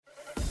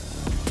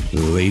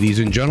Ladies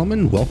and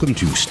gentlemen, welcome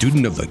to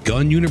Student of the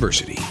Gun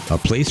University, a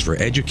place for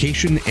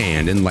education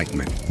and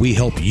enlightenment. We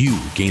help you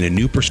gain a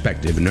new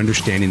perspective and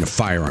understanding of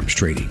firearms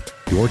trading.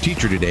 Your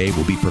teacher today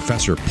will be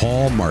Professor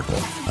Paul Markle,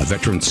 a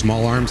veteran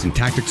small arms and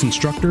tactics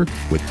instructor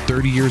with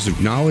 30 years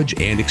of knowledge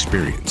and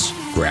experience.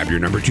 Grab your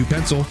number 2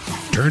 pencil,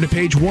 turn to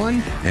page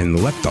 1,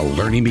 and let the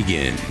learning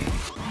begin.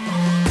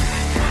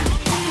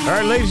 All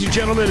right, ladies and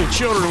gentlemen, and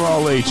children of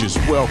all ages,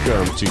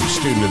 welcome to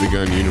Student of the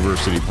Gun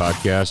University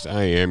podcast.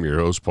 I am your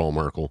host, Paul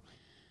Markle,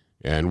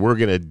 and we're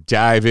going to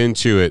dive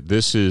into it.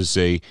 This is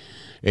a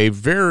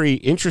very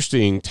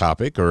interesting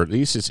topic, or at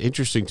least it's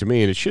interesting to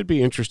me, and it should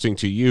be interesting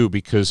to you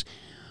because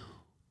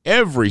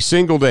every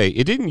single day,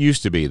 it didn't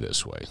used to be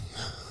this way.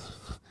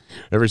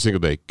 Every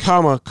single day,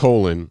 comma,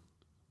 colon,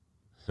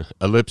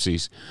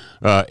 ellipses.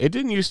 It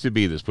didn't used to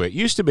be this way. It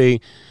used to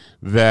be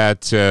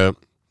that,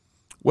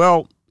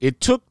 it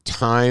took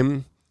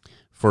time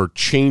for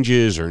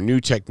changes or new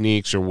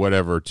techniques or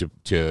whatever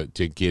to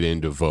get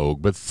into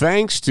vogue. But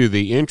thanks to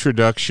the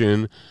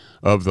introduction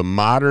of the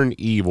modern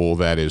evil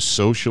that is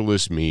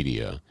socialist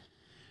media,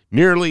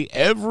 nearly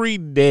every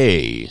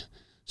day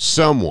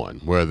someone,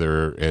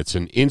 whether it's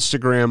an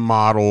Instagram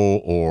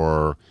model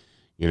or,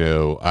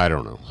 I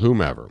don't know,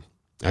 whomever,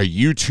 a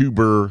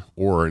YouTuber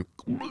or an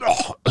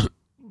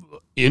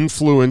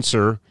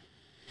influencer,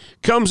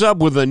 comes up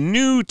with a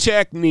new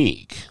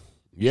technique.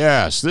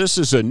 Yes, this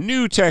is a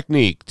new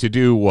technique to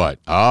do what?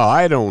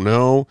 I don't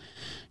know.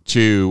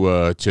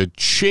 To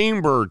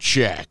chamber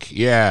check.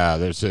 Yeah,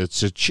 it's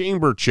a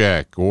chamber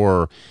check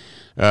or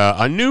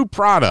a new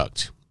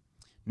product.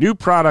 New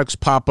products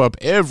pop up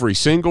every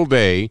single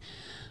day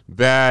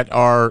that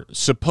are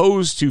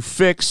supposed to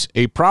fix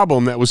a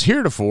problem that was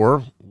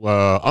heretofore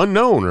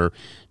unknown or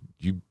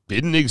you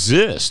didn't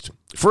exist.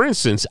 For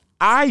instance,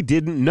 I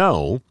didn't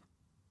know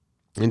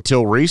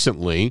until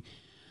recently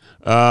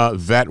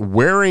that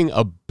wearing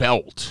a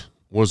belt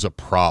was a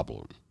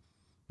problem.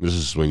 This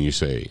is when you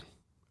say,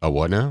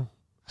 what now?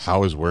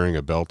 How is wearing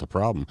a belt a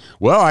problem?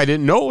 Well, I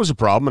didn't know it was a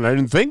problem, and I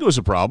didn't think it was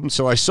a problem,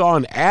 so I saw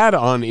an ad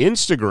on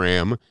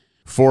Instagram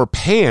for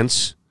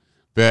pants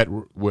that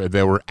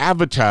were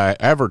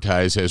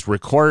advertised as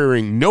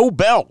requiring no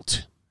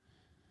belt.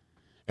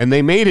 And the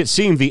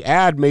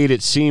ad made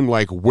it seem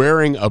like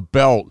wearing a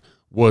belt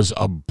was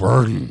a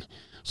burden.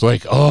 It's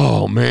like,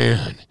 oh,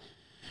 man,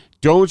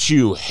 don't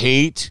you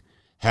hate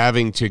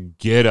having to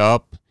get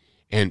up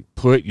and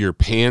put your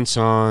pants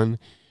on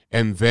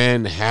and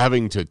then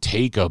having to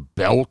take a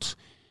belt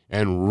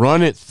and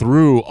run it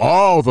through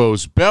all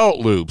those belt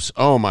loops?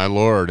 Oh, my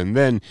Lord. And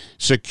then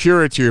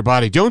secure it to your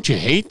body. Don't you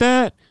hate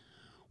that?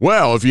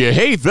 Well, if you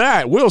hate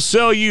that, we'll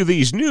sell you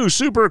these new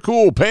super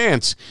cool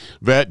pants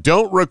that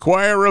don't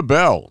require a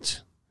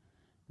belt.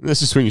 And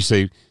this is when you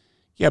say,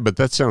 yeah, but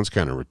that sounds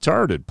kind of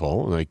retarded,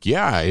 Paul. Like,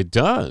 yeah, it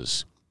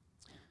does.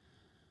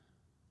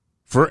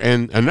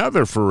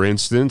 Another, for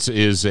instance,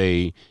 is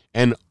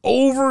an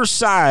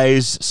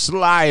oversized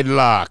slide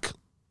lock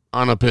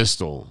on a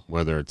pistol,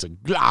 whether it's a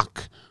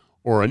Glock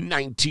or a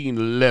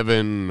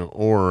 1911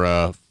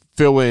 or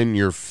fill in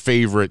your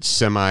favorite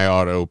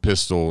semi-auto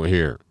pistol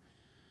here.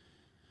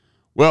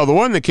 Well, the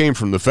one that came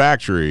from the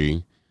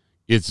factory,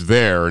 it's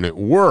there and it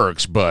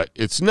works, but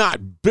it's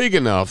not big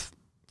enough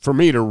for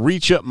me to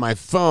reach up my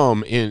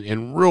thumb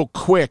and real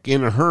quick,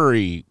 in a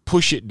hurry,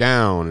 push it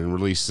down and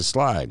release the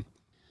slide.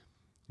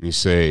 You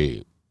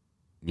say,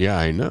 yeah,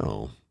 I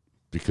know,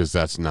 because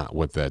that's not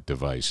what that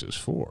device is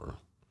for.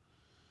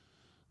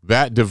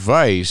 That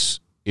device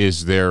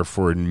is there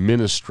for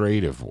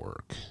administrative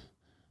work,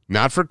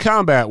 not for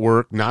combat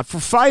work, not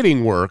for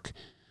fighting work.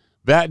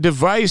 That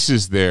device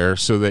is there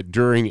so that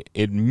during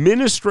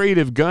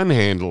administrative gun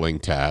handling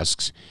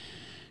tasks,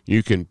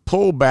 you can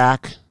pull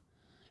back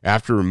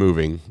after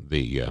removing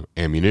the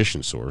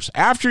ammunition source.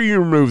 After you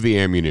remove the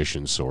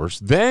ammunition source,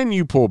 then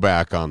you pull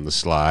back on the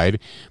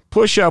slide,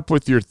 push up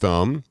with your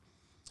thumb,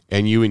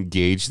 and you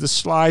engage the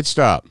slide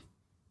stop.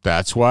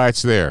 That's why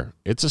it's there.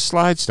 It's a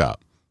slide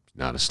stop,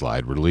 not a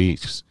slide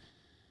release.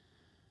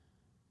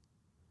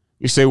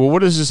 You say, well,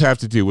 what does this have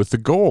to do with the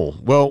goal?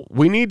 Well,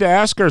 we need to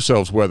ask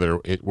ourselves whether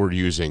we're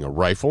using a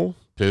rifle,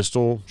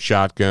 pistol,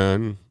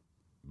 shotgun,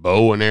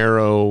 bow and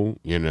arrow,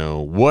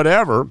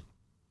 whatever.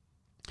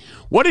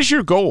 What is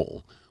your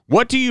goal?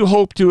 What do you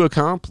hope to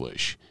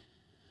accomplish?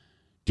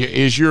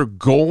 Is your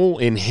goal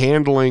in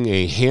handling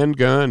a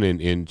handgun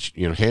and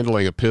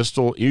handling a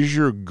pistol, is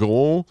your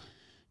goal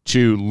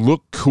to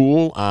look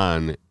cool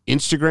on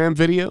Instagram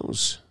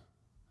videos?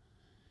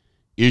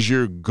 Is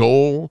your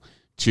goal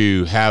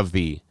to have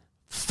the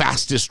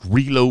fastest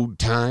reload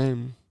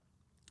time?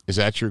 Is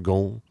that your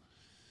goal?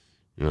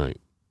 You're like,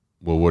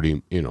 well, what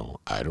do you,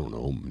 I don't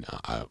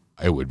know.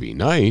 It would be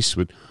nice,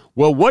 but,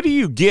 well, what do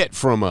you get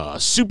from a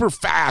super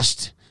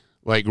fast,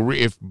 like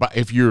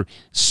if you're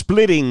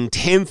splitting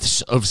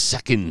tenths of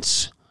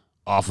seconds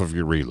off of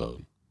your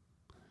reload?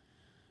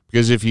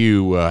 Because if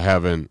you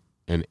have an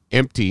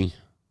empty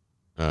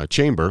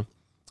chamber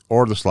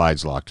or the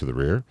slide's locked to the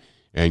rear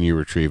and you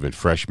retrieve a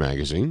fresh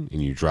magazine,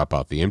 and you drop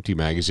out the empty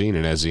magazine,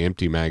 and as the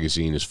empty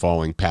magazine is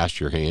falling past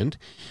your hand,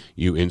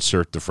 you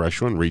insert the fresh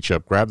one, reach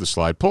up, grab the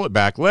slide, pull it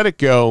back, let it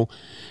go,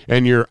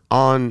 and you're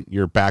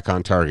back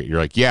on target. You're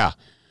like, yeah,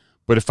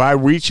 but if I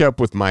reach up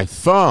with my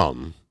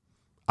thumb,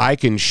 I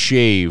can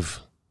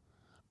shave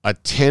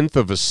 1/10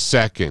 of a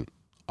second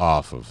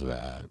off of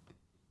that.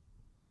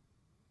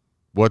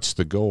 What's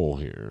the goal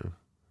here?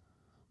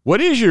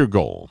 What is your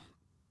goal?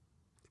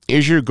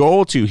 Is your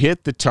goal to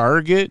hit the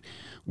target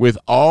with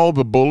all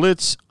the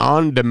bullets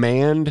on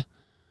demand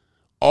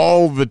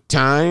all the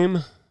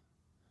time,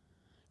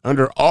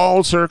 under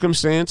all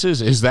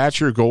circumstances? Is that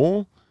your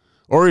goal?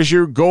 Or is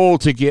your goal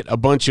to get a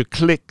bunch of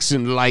clicks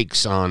and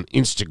likes on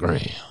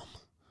Instagram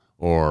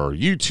or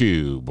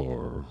YouTube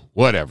or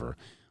whatever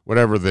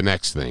the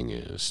next thing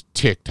is,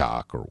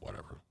 TikTok or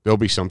whatever? There'll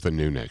be something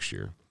new next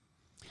year.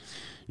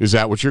 Is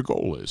that what your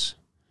goal is?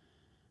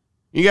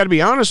 You got to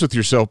be honest with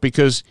yourself,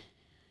 because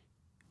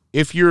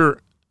if you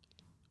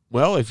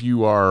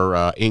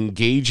are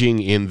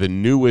engaging in the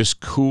newest,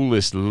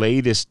 coolest,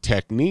 latest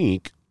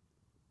technique,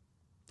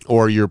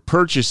 or you're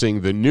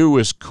purchasing the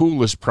newest,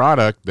 coolest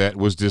product that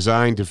was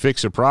designed to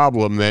fix a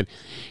problem that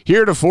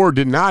heretofore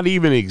did not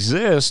even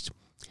exist,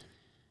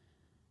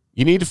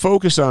 you need to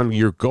focus on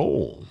your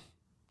goal.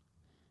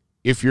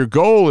 If your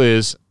goal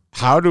is,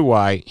 how do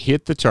I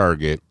hit the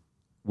target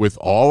with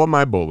all of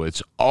my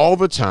bullets all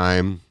the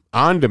time,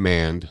 on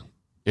demand,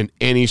 in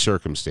any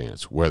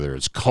circumstance, whether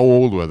it's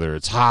cold, whether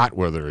it's hot,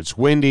 whether it's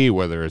windy,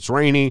 whether it's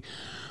rainy,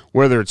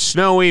 whether it's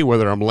snowy,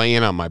 whether I'm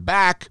laying on my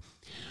back,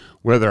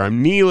 whether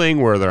I'm kneeling,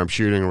 whether I'm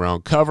shooting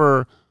around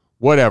cover,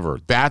 whatever,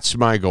 that's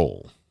my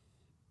goal.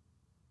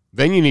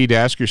 Then you need to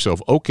ask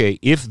yourself, okay,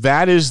 if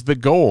that is the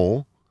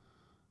goal,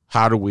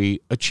 how do we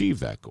achieve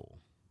that goal?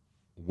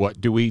 What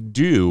do we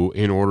do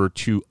in order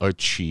to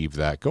achieve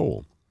that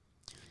goal?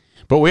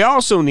 But we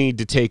also need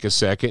to take a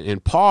second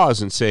and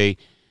pause and say,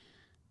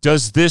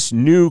 does this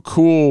new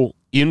cool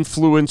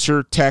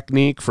influencer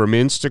technique from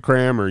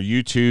Instagram or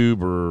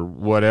YouTube or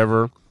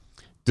whatever,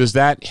 does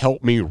that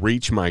help me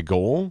reach my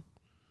goal?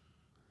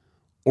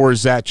 Or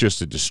is that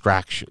just a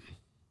distraction?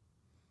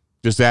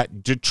 Does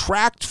that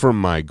detract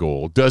from my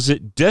goal? Does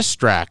it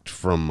distract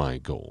from my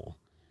goal?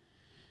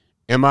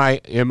 Am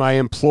I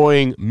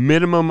employing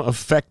minimum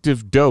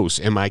effective dose?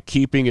 Am I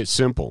keeping it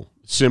simple?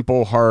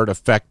 Simple, hard,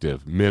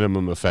 effective,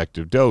 minimum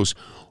effective dose.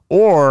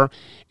 Or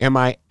am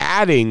I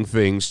adding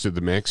things to the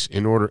mix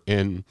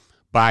and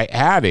by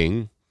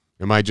adding,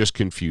 am I just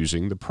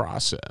confusing the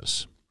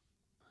process?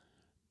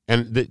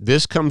 And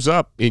this comes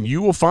up, and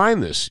you will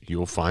find this.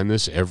 You'll find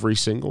this every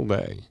single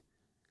day.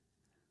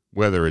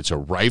 Whether it's a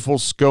rifle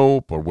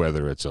scope, or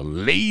whether it's a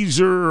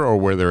laser, or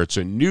whether it's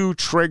a new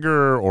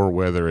trigger, or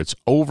whether it's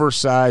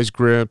oversized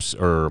grips,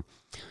 or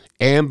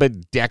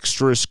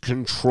ambidextrous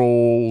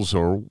controls,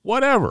 or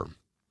whatever.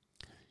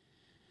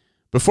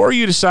 Before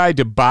you decide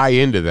to buy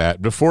into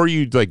that, before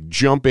you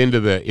jump into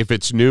the if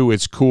it's new,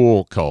 it's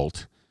cool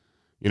cult,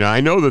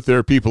 I know that there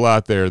are people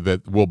out there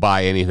that will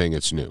buy anything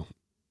that's new.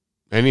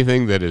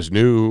 Anything that is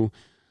new,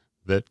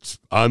 that's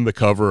on the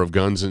cover of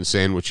Guns and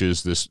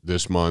Sandwiches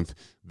this month,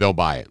 they'll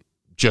buy it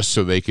just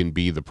so they can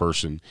be the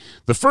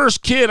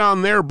first kid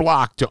on their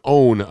block to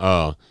own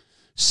a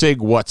Sig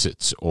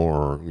Wutzits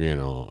or,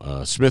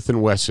 Smith &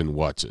 Wesson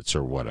Wutzits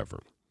or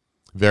whatever.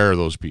 There are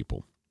those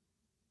people.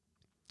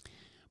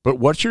 But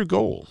what's your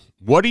goal?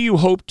 What do you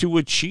hope to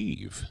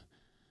achieve?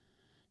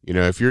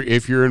 If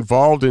you're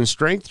involved in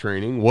strength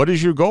training, what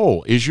is your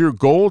goal? Is your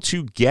goal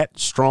to get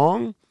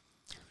strong?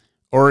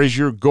 Or is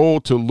your goal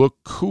to look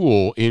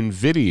cool in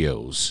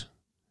videos?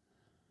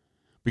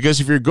 Because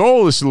if your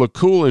goal is to look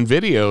cool in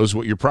videos,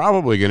 what you're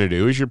probably going to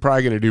do is you're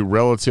probably going to do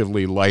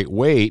relatively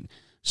lightweight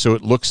so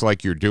it looks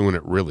like you're doing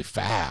it really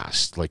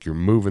fast, like you're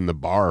moving the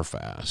bar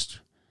fast.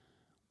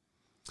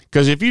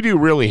 Because if you do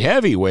really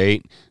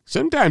heavyweight,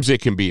 sometimes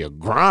it can be a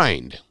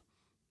grind,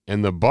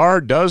 and the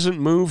bar doesn't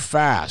move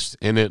fast,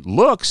 and it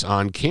looks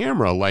on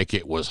camera like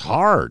it was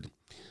hard.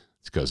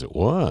 It's because it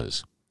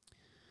was.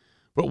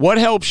 But what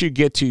helps you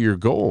get to your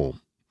goal?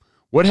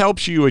 What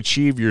helps you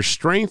achieve your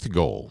strength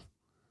goal?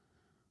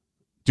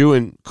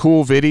 Doing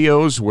cool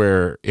videos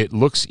where it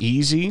looks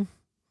easy?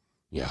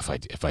 Yeah,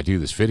 if I do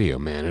this video,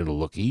 man, it'll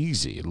look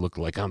easy. It'll look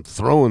like I'm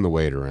throwing the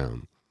weight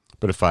around.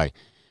 But if I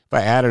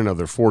add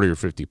another 40 or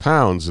 50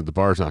 pounds, the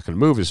bar's not going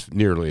to move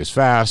nearly as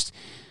fast.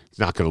 It's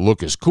not going to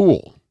look as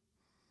cool.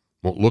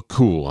 Won't look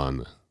cool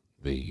on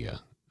the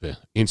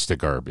Insta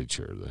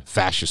garbage or the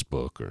fascist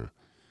book or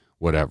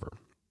whatever.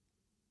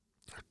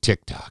 Or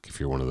TikTok, if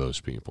you're one of those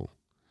people.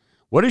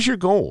 What is your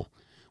goal?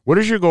 What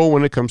is your goal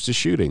when it comes to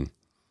shooting?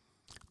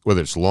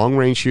 Whether it's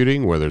long-range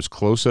shooting, whether it's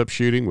close-up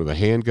shooting with a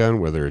handgun,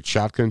 whether it's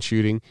shotgun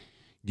shooting,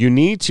 you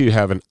need to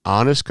have an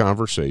honest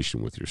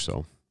conversation with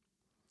yourself.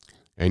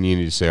 And you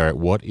need to say, all right,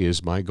 what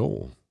is my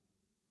goal?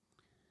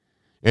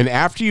 And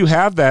after you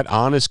have that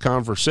honest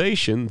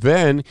conversation,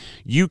 then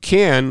you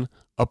can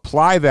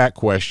apply that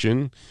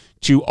question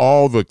to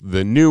all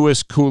the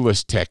newest,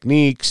 coolest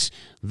techniques.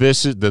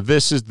 That's,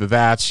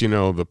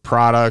 the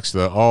products,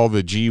 all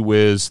the gee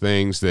whiz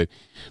things that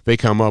they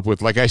come up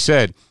with. Like I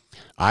said,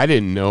 I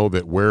didn't know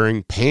that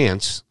wearing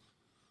pants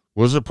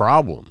was a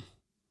problem.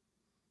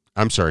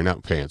 I'm sorry,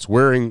 not pants.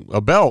 Wearing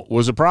a belt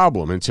was a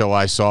problem until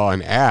I saw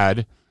an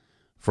ad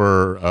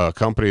for a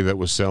company that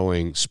was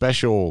selling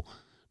special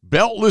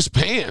beltless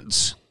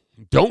pants.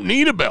 Don't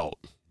need a belt.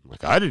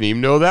 Like, I didn't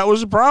even know that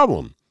was a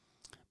problem.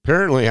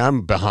 Apparently,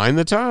 I'm behind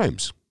the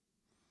times.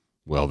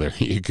 Well, there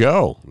you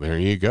go. There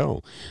you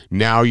go.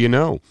 Now you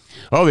know.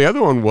 Oh, the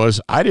other one was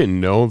I didn't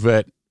know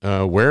that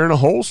wearing a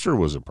holster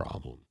was a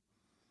problem.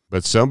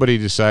 But somebody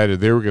decided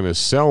they were going to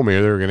sell me,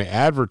 or they were going to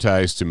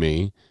advertise to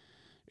me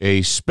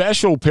a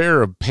special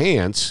pair of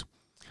pants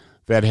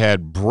that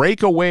had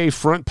breakaway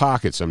front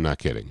pockets. I'm not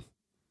kidding.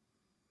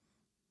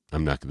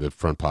 The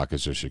front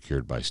pockets are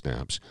secured by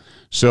snaps.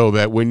 So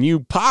that when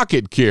you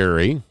pocket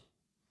carry,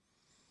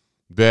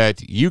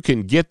 that you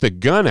can get the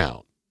gun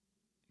out.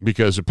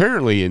 Because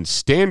apparently in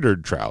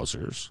standard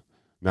trousers,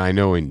 now I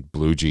know in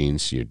blue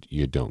jeans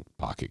you don't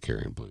pocket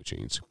carry in blue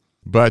jeans,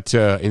 but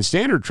in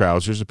standard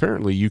trousers,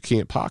 apparently you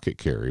can't pocket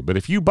carry. But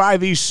if you buy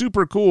these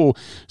super cool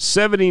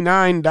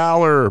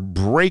 $79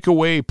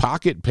 breakaway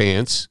pocket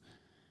pants,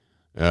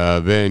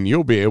 then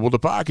you'll be able to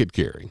pocket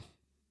carry.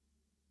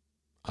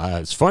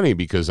 It's funny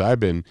because I've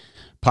been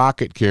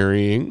pocket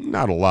carrying,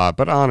 not a lot,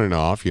 but on and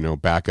off,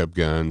 backup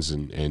guns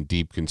and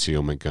deep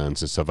concealment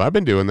guns and stuff. I've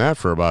been doing that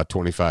for about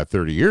 25,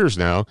 30 years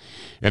now,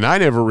 and I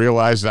never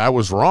realized I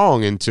was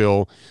wrong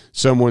until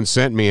someone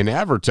sent me an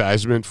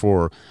advertisement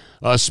for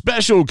a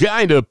special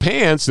kind of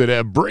pants that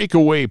have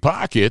breakaway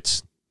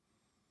pockets.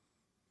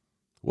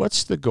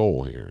 What's the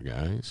goal here,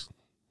 guys?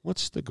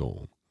 What's the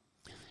goal?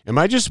 Am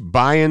I just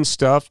buying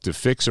stuff to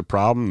fix a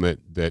problem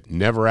that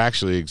never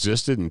actually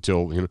existed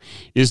until,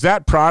 is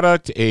that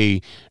product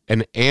an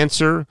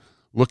answer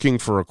looking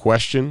for a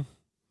question?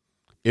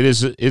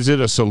 Is it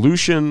a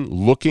solution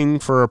looking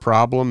for a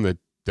problem that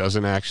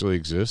doesn't actually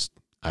exist?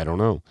 I don't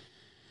know.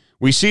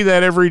 We see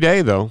that every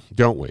day, though,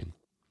 don't we?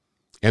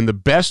 And the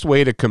best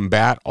way to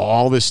combat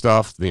all this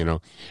stuff, and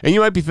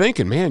you might be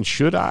thinking, man,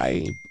 should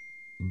I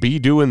be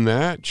doing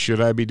that? Should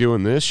I be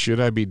doing this? Should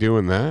I be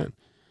doing that?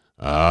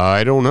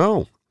 I don't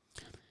know.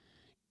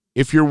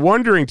 If you're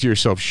wondering to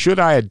yourself, should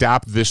I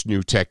adopt this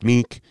new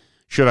technique?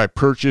 Should I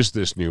purchase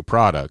this new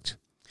product?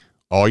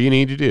 All you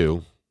need to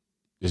do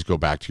is go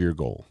back to your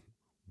goal.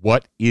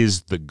 What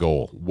is the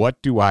goal?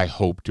 What do I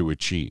hope to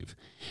achieve?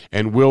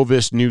 And will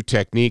this new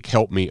technique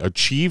help me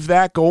achieve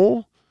that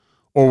goal,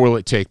 or will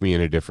it take me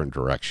in a different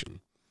direction?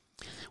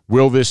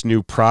 Will this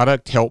new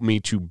product help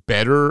me to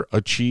better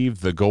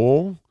achieve the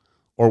goal,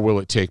 or will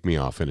it take me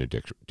off in a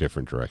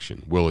different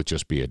direction? Will it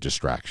just be a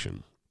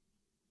distraction?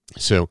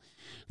 So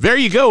there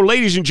you go,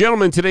 ladies and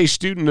gentlemen, today's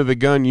Student of the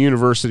Gun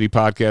University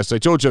podcast. I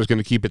told you I was going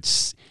to keep it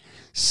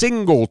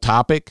single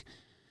topic,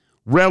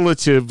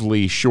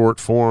 relatively short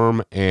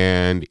form,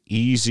 and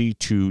easy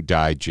to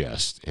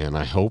digest. And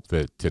I hope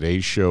that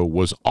today's show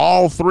was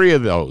all three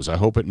of those. I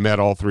hope it met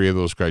all three of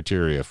those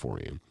criteria for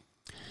you.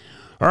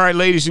 All right,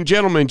 ladies and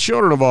gentlemen,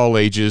 children of all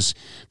ages,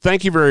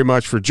 thank you very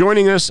much for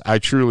joining us. I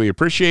truly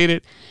appreciate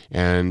it.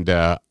 And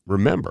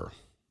remember,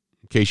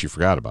 in case you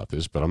forgot about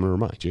this, but I'm going to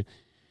remind you,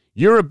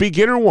 you're a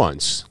beginner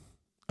once,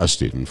 a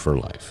student for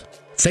life.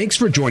 Thanks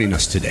for joining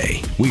us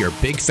today. We are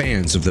big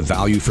fans of the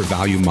Value for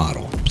Value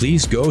model.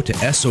 Please go to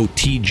SOTGU.com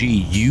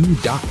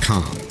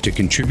to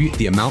contribute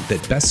the amount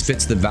that best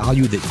fits the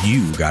value that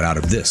you got out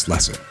of this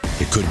lesson.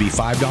 It could be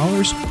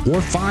 $5 or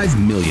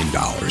 $5 million.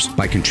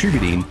 By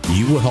contributing,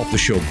 you will help the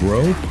show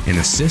grow and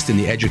assist in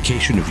the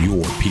education of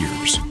your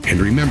peers. And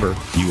remember,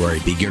 you are a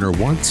beginner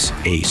once,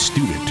 a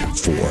student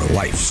for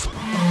life.